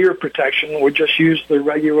no ear protection. We just used the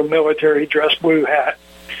regular military dress blue hat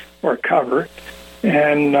or cover,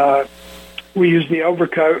 and we used the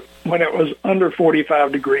overcoat when it was under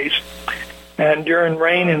 45 degrees. And during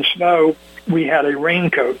rain and snow, we had a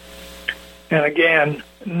raincoat. And again,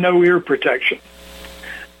 no ear protection.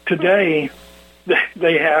 Today,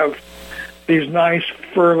 they have these nice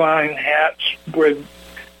fur-lined hats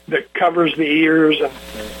that covers the ears,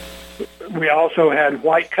 and we also had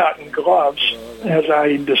white cotton gloves, as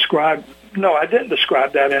I described. No, I didn't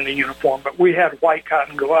describe that in the uniform, but we had white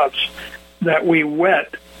cotton gloves that we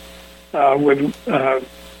wet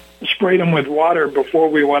sprayed them with water before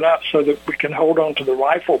we went up so that we can hold on to the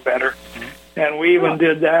rifle better. And we even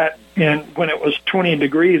did that when it was 20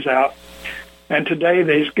 degrees out. And today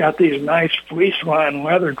they've got these nice fleece-lined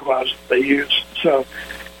leather gloves that they use. So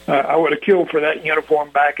I would have killed for that uniform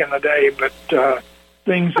back in the day, but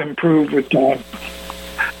things improved with time.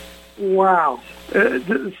 Wow.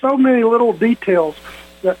 So many little details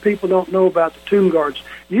that people don't know about the Tomb Guards.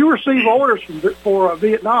 You receive orders for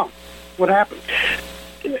Vietnam. What happened?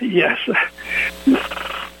 Yes.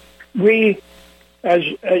 We, as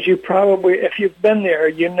you probably, if you've been there,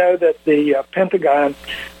 you know that the Pentagon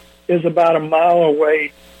is about a mile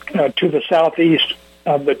away to the southeast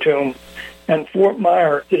of the tomb, and Fort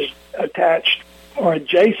Myer is attached or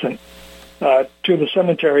adjacent to the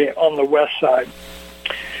cemetery on the west side.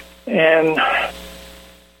 And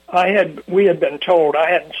we had been told,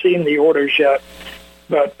 I hadn't seen the orders yet,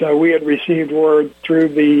 but we had received word through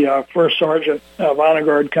the First Sergeant of Honor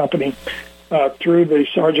Guard Company, through the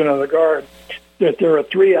Sergeant of the Guard, that there were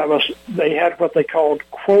three of us. They had what they called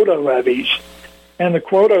quota levies. And the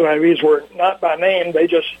quota levies were not by name. They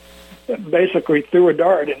just basically threw a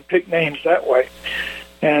dart and picked names that way.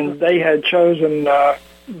 And they had chosen,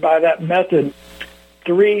 by that method,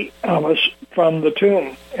 three of us from the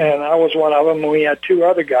tomb. And I was one of them, and we had two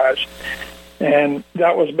other guys. And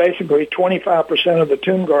that was basically 25% of the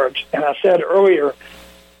tomb guards. And I said earlier,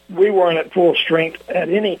 we weren't at full strength at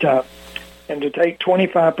any time. And to take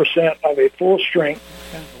 25% of a full strength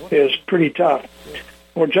is pretty tough.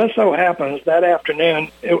 Well, just so happens that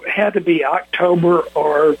afternoon, it had to be October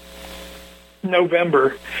or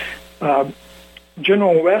November.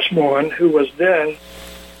 General Westmoreland, who was then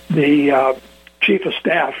the chief of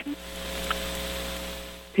staff,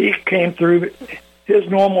 he came through. His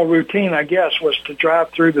normal routine, I guess, was to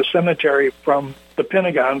drive through the cemetery from the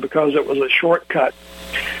Pentagon because it was a shortcut,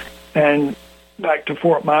 and back to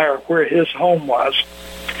Fort Myer, where his home was.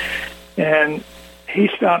 And he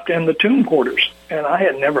stopped in the tomb quarters, and I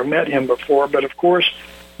had never met him before. But, of course,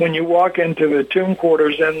 when you walk into the tomb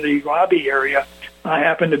quarters in the lobby area, I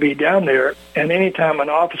happened to be down there, and anytime an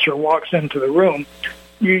officer walks into the room,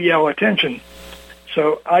 you yell attention.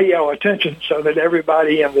 So I yell attention so that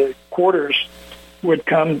everybody in the quarters would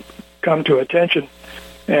come to attention.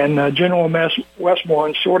 And General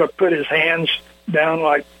Westmoreland sort of put his hands down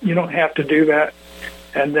like, you don't have to do that.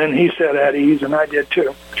 And then he said at ease, and I did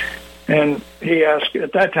too. And he asked,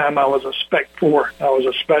 at that time I was a Spec 4. I was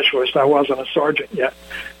a specialist. I wasn't a sergeant yet,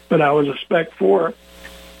 but I was a Spec 4.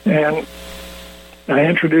 And I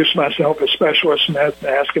introduced myself as specialist and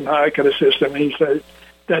asked him how I could assist him. He said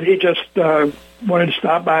that he just wanted to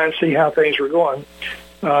stop by and see how things were going.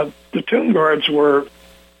 The tomb guards were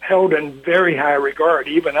held in very high regard,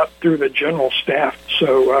 even up through the general staff.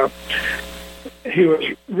 So he was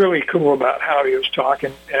really cool about how he was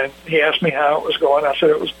talking, and he asked me how it was going. I said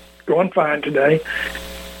it was going fine today.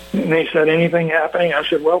 And he said, anything happening? I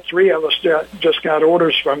said, well, three of us just got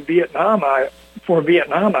orders from Vietnam, for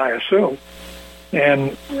Vietnam, I assume,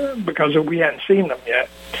 and because we hadn't seen them yet.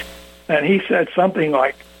 And he said something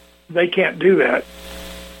like, they can't do that.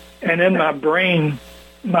 And in my brain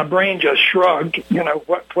just shrugged,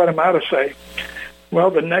 what am I to say?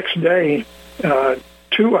 Well, the next day,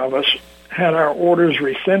 two of us had our orders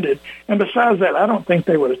rescinded. And besides that, I don't think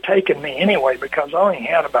they would have taken me anyway because I only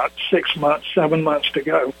had about 7 months to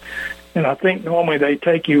go. And I think normally they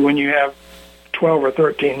take you when you have 12 or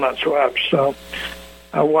 13 months left. So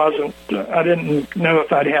I didn't know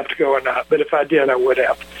if I'd have to go or not, but if I did, I would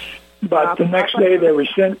have. But the next day they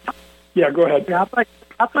rescinded. Yeah, go ahead. Yeah,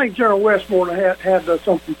 I think General Westmoreland had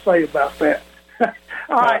something to say about that.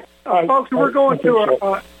 All right, folks, we're going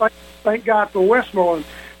to thank God for Westmoreland.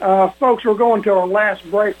 Folks, we're going to our last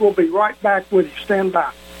break. We'll be right back with you. Stand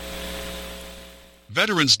by.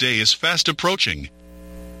 Veterans Day is fast approaching.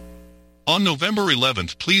 On November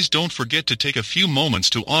 11th, please don't forget to take a few moments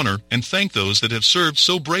to honor and thank those that have served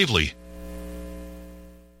so bravely.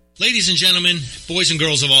 Ladies and gentlemen, boys and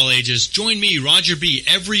girls of all ages, join me, Roger B.,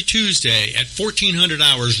 every Tuesday at 1400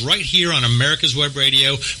 hours right here on America's Web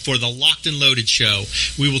Radio for the Locked and Loaded Show.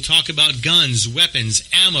 We will talk about guns, weapons,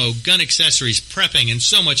 ammo, gun accessories, prepping, and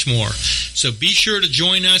so much more. So be sure to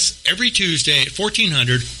join us every Tuesday at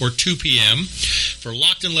 1400 or 2 p.m. for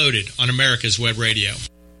Locked and Loaded on America's Web Radio.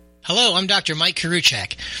 Hello, I'm Dr. Mike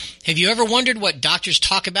Karuchak. Have you ever wondered what doctors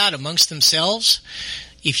talk about amongst themselves?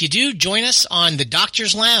 If you do, join us on the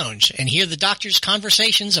Doctor's Lounge and hear the doctors'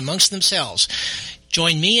 conversations amongst themselves.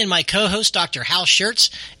 Join me and my co-host, Dr. Hal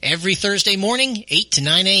Schertz, every Thursday morning, 8 to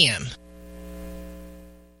 9 a.m.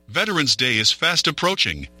 Veterans Day is fast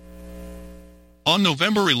approaching. On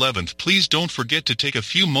November 11th, please don't forget to take a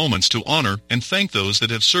few moments to honor and thank those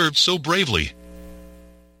that have served so bravely.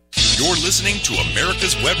 You're listening to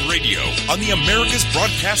America's Web Radio on the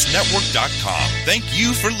AmericasBroadcastNetwork.com. Thank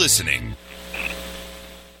you for listening.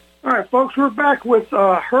 All right, folks, we're back with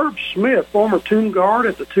Herb Smith, former tomb guard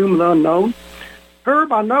at the Tomb of the Unknown.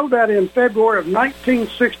 Herb, I know that in February of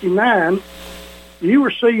 1969, you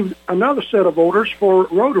received another set of orders for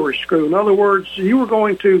rotary screw. In other words, you were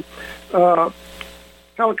going to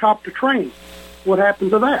helicopter training. What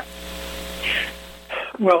happened to that?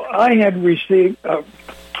 Well, I had received,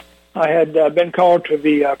 I had been called to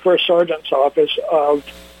the First Sergeant's office of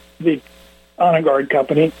the Honor Guard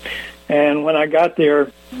Company, and when I got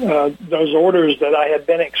there, those orders that I had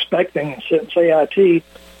been expecting since AIT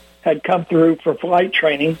had come through for flight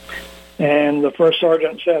training, and the First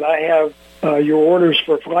Sergeant said, I have your orders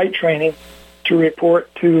for flight training to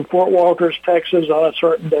report to Fort Walters, Texas on a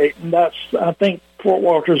certain date. And that's, I think Fort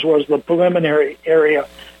Walters was the preliminary area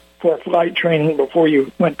for flight training before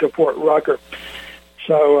you went to Fort Rucker.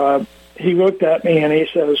 So he looked at me and he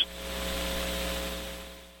says,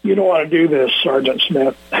 you don't want to do this, Sergeant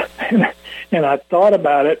Smith. And I thought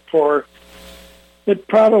about it for 5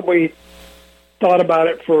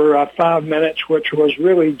 minutes, which was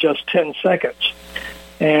really just 10 seconds.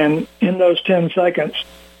 And in those 10 seconds,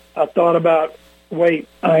 I thought about, wait,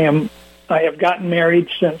 I have gotten married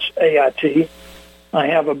since AIT. I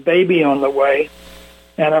have a baby on the way,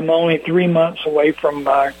 and I'm only 3 months away from,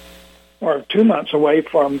 or 2 months away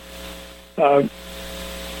from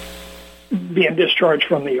being discharged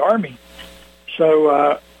from the Army.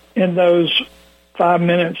 So in those 5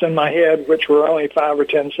 minutes in my head, which were only 5 or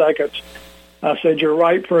 10 seconds, I said, you're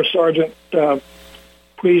right, First Sergeant.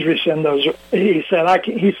 Please rescind those. He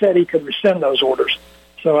said he could rescind those orders.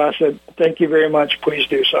 So I said, thank you very much. Please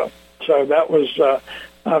do so. So that was,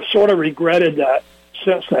 I've sort of regretted that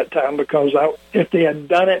since that time, because if they had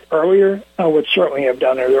done it earlier, I would certainly have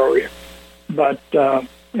done it earlier. But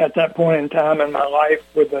at that point in time in my life,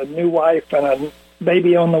 with a new wife and a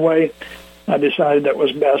baby on the way, I decided that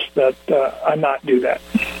was best that I not do that.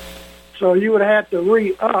 So you would have to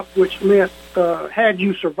re-up, which meant had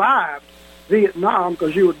you survived Vietnam,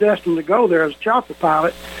 because you were destined to go there as a chopper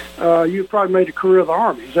pilot, you probably made a career of the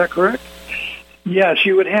Army. Is that correct? Yes,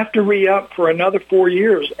 you would have to re-up for another 4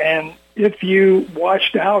 years. And if you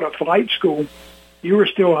washed out of flight school, you were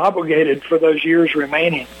still obligated for those years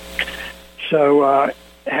remaining. So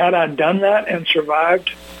had I done that and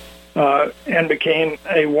survived and became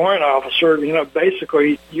a warrant officer,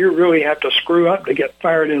 basically you really have to screw up to get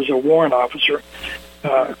fired as a warrant officer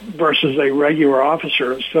versus a regular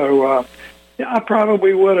officer. So I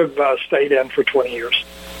probably would have stayed in for 20 years.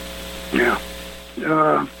 Yeah.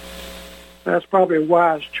 That's probably a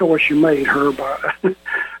wise choice you made, Herb. All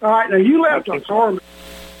right, now you left the Army.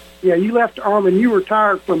 Yeah, you left the Army and you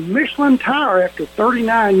retired from Michelin Tire after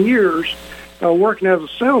 39 years working as a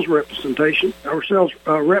sales representation, or sales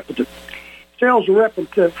repetitive.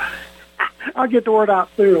 I'll get the word out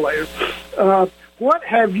sooner or later. What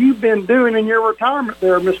have you been doing in your retirement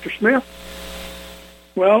there, Mr. Smith?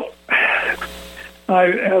 Well,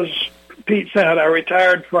 as Pete said, I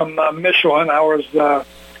retired from Michelin. I was a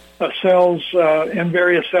sales in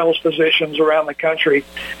various sales positions around the country,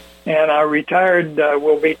 and I retired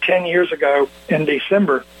will be 10 years ago in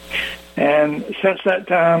December. And since that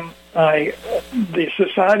time, the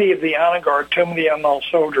Society of the Honor Guard, Tomb of the Unknown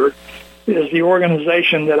Soldier, is the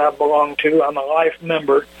organization that I belong to. I'm a life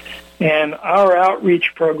member, and our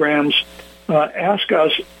outreach programs ask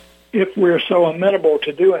us, if we're so amenable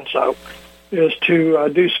to doing so, is to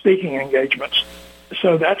do speaking engagements.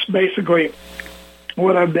 So that's basically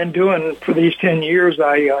what I've been doing for these 10 years.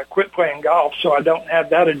 I quit playing golf, so I don't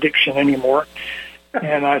have that addiction anymore.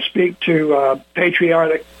 and I speak to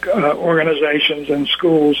patriotic organizations and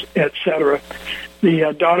schools, etc.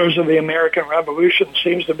 The Daughters of the American Revolution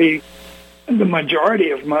seems to be the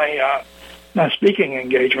majority of my speaking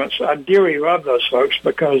engagements. I dearly love those folks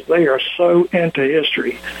because they are so into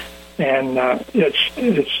history, and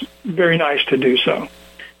it's very nice to do so.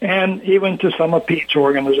 And even to some of Pete's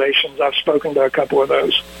organizations, I've spoken to a couple of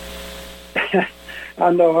those.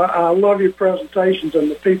 I know. I love your presentations, and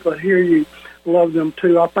the people that hear you love them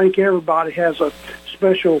too. I think everybody has a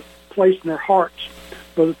special place in their hearts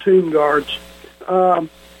for the Tomb Guards. Herb,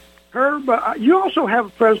 you also have a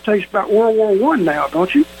presentation about World War I now,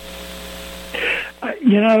 don't you?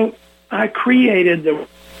 I created the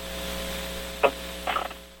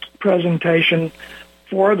presentation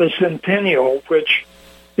for the centennial, which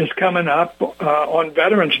is coming up on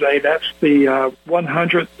Veterans Day. That's the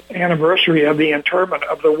 100th anniversary of the interment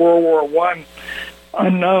of the World War I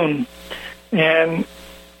unknown. And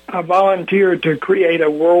I volunteered to create a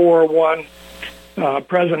World War I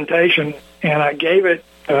presentation, and I gave it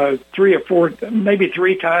 3 or 4, maybe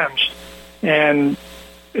 3 times, and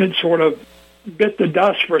it sort of bit the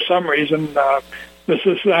dust for some reason. The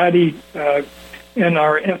Society, in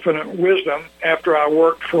our infinite wisdom, after I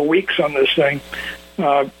worked for weeks on this thing,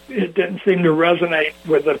 it didn't seem to resonate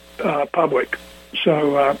with the public.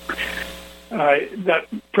 So that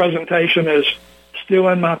presentation is still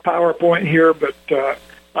in my PowerPoint here, but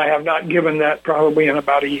I have not given that probably in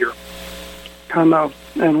about a year. I know.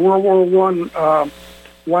 And World War I,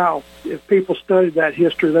 wow, if people studied that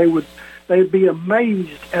history, they'd be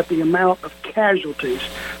amazed at the amount of casualties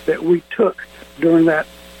that we took during our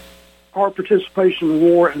participation in the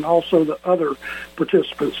war and also the other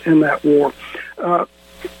participants in that war. Herb,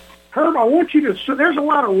 I want you to, so there's a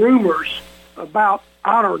lot of rumors about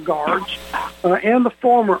honor guards and the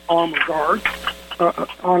former honor guards.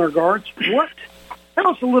 Tell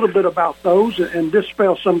us a little bit about those and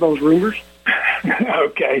dispel some of those rumors.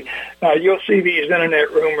 Okay. You'll see these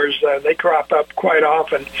internet rumors. They crop up quite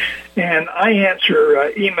often. And I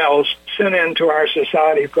answer emails sent in to our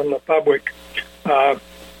society from the public,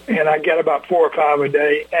 and I get about 4 or 5 a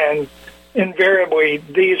day. And invariably,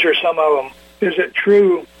 these are some of them. Is it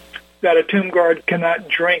true that a tomb guard cannot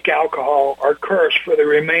drink alcohol or curse for the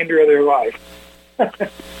remainder of their life?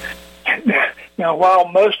 Now, while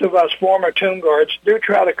most of us former tomb guards do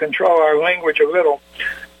try to control our language a little,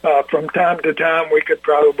 from time to time we could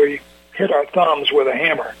probably hit our thumbs with a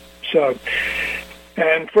hammer. So,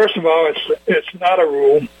 and first of all, it's not a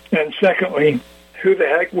rule, and secondly, who the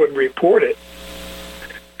heck would report it?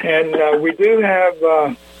 And we do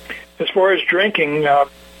have, as far as drinking,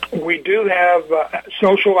 we do have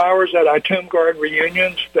social hours at our tomb guard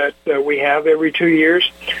reunions that we have every 2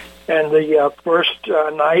 years. And the first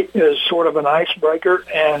night is sort of an icebreaker,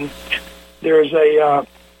 and there's a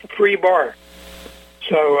free bar.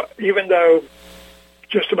 So even though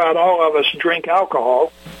just about all of us drink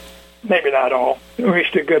alcohol, maybe not all, at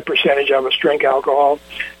least a good percentage of us drink alcohol,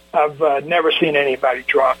 I've never seen anybody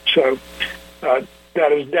drunk. So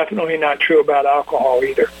that is definitely not true about alcohol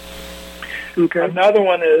either. Okay. Another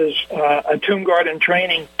one is a tomb guard in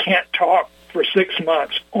training can't talk for 6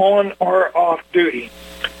 months on or off duty.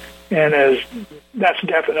 And that's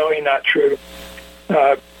definitely not true.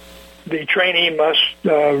 The trainee must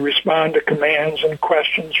respond to commands and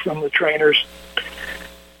questions from the trainers.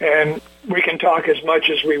 And we can talk as much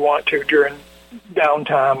as we want to during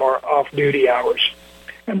downtime or off-duty hours.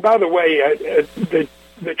 And by the way,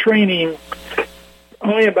 the training,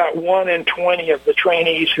 only about 1 in 20 of the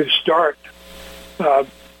trainees who start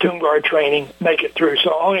tomb guard training make it through.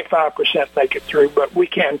 So only 5% make it through, but we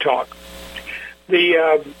can talk.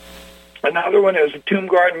 Another one is a tomb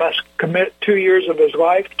guard must commit 2 years of his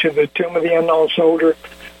life to the Tomb of the Unknown Soldier,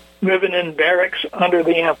 living in barracks under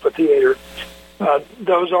the amphitheater.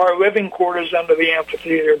 Those are living quarters under the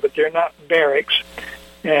amphitheater, but they're not barracks.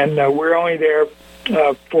 And we're only there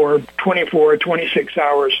for 24 or 26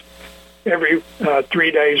 hours every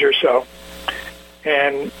 3 days or so.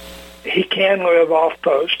 And he can live off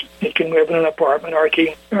post. He can live in an apartment, or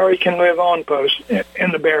he can live on post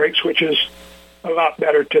in the barracks, which is a lot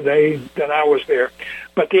better today than I was there.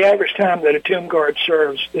 But the average time that a tomb guard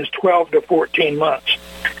serves is 12 to 14 months,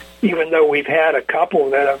 even though we've had a couple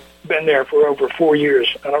that have been there for over 4 years.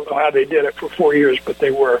 I don't know how they did it for 4 years, but they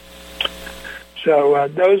were. So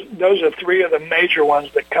those are 3 of the major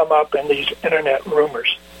ones that come up in these internet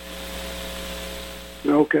rumors.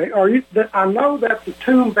 Okay. I know that the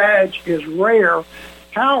tomb badge is rare.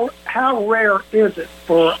 How rare is it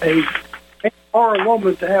for a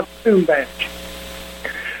woman to have a tomb badge?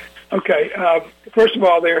 Okay. First of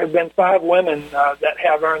all, there have been 5 women that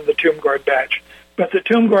have earned the tomb guard badge, But the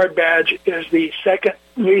Tomb Guard badge is the second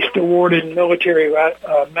least awarded military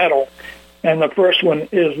medal, and the first one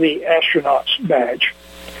is the astronaut's badge.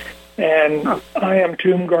 And I am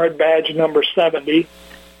Tomb Guard badge number 70.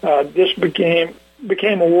 This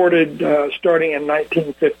became awarded starting in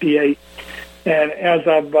 1958. And as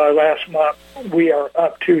of last month, we are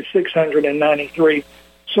up to 693.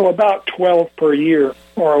 So about 12 per year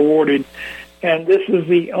are awarded. And this is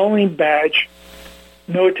the only badge,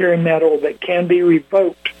 military medal, that can be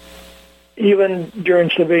revoked even during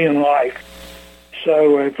civilian life.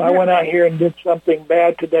 So if I went out here and did something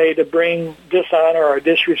bad today to bring dishonor or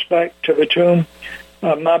disrespect to the tomb,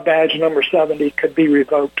 my badge number 70 could be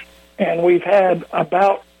revoked. And we've had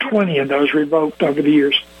about 20 of those revoked over the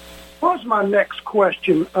years. What's my next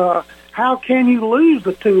question? How can you lose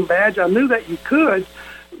the tomb badge? I knew that you could,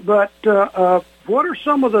 but what are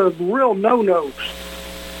some of the real no-nos?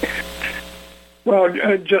 Well,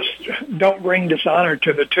 just don't bring dishonor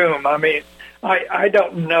to the tomb. I mean, I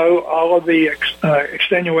don't know all of the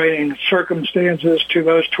extenuating circumstances to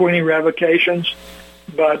those 20 revocations,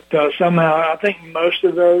 but somehow I think most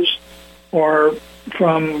of those are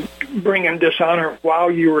from bringing dishonor while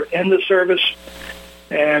you were in the service.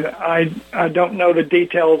 And I don't know the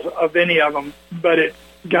details of any of them, but it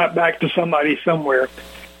got back to somebody somewhere.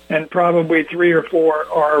 And probably 3 or 4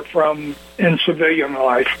 are from in civilian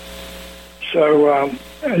life. So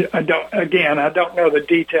I don't know the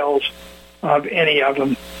details of any of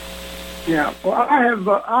them. Yeah, well,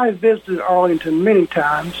 I have visited Arlington many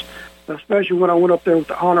times, especially when I went up there with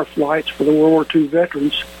the honor flights for the World War II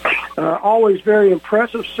veterans. Always very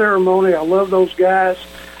impressive ceremony. I love those guys.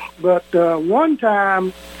 But one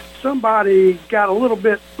time, somebody got a little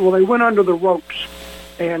bit, well, they went under the ropes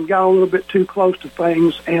and got a little bit too close to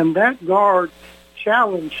things, and that guard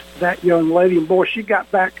challenged that young lady, and boy, she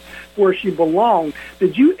got back where she belonged.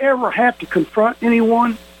 Did you ever have to confront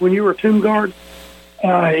anyone when you were a tomb guard?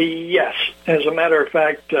 Yes. As a matter of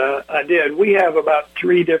fact, I did. We have about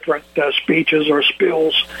 3 different speeches or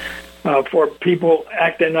spills for people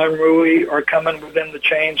acting unruly or coming within the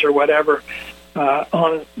chains or whatever.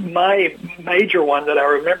 On my major one that I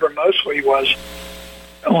remember mostly was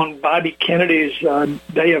on Bobby Kennedy's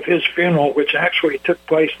day of his funeral, which actually took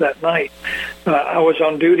place that night. I was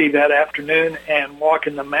on duty that afternoon and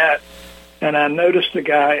walking the mat, and I noticed a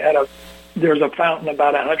guy there's a fountain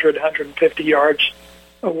about 100, 150 yards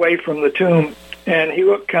away from the tomb, and he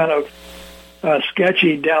looked kind of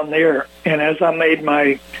sketchy down there. And as I made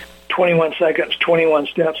my 21 seconds, 21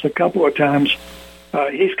 steps a couple of times,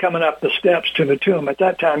 he's coming up the steps to the tomb. At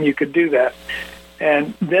that time, you could do that.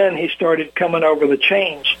 And then he started coming over the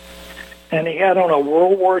chains, and he had on a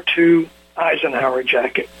World War II Eisenhower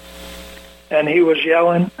jacket. And he was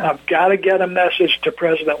yelling, "I've got to get a message to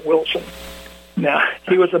President Wilson." Now,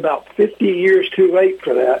 he was about 50 years too late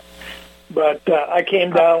for that, but I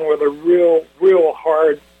came down with a real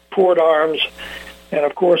hard port arms. And,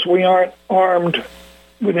 of course, we aren't armed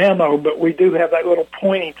with ammo, but we do have that little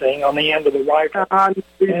pointy thing on the end of the rifle. And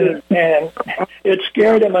it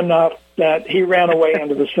scared him enough that he ran away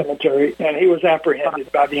into the cemetery, and he was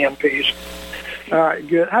apprehended by the MPs. All right,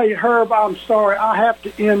 good. Hey, Herb, I'm sorry. I have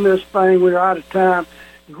to end this thing. We're out of time.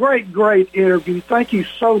 Great interview. Thank you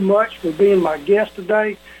so much for being my guest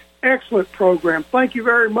today. Excellent program. Thank you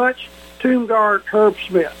very much. Tomb Guard Herb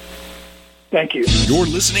Smith. Thank you. You're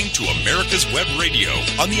listening to America's Web Radio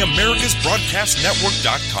on the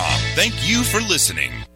AmericasBroadcastNetwork.com. Thank you for listening.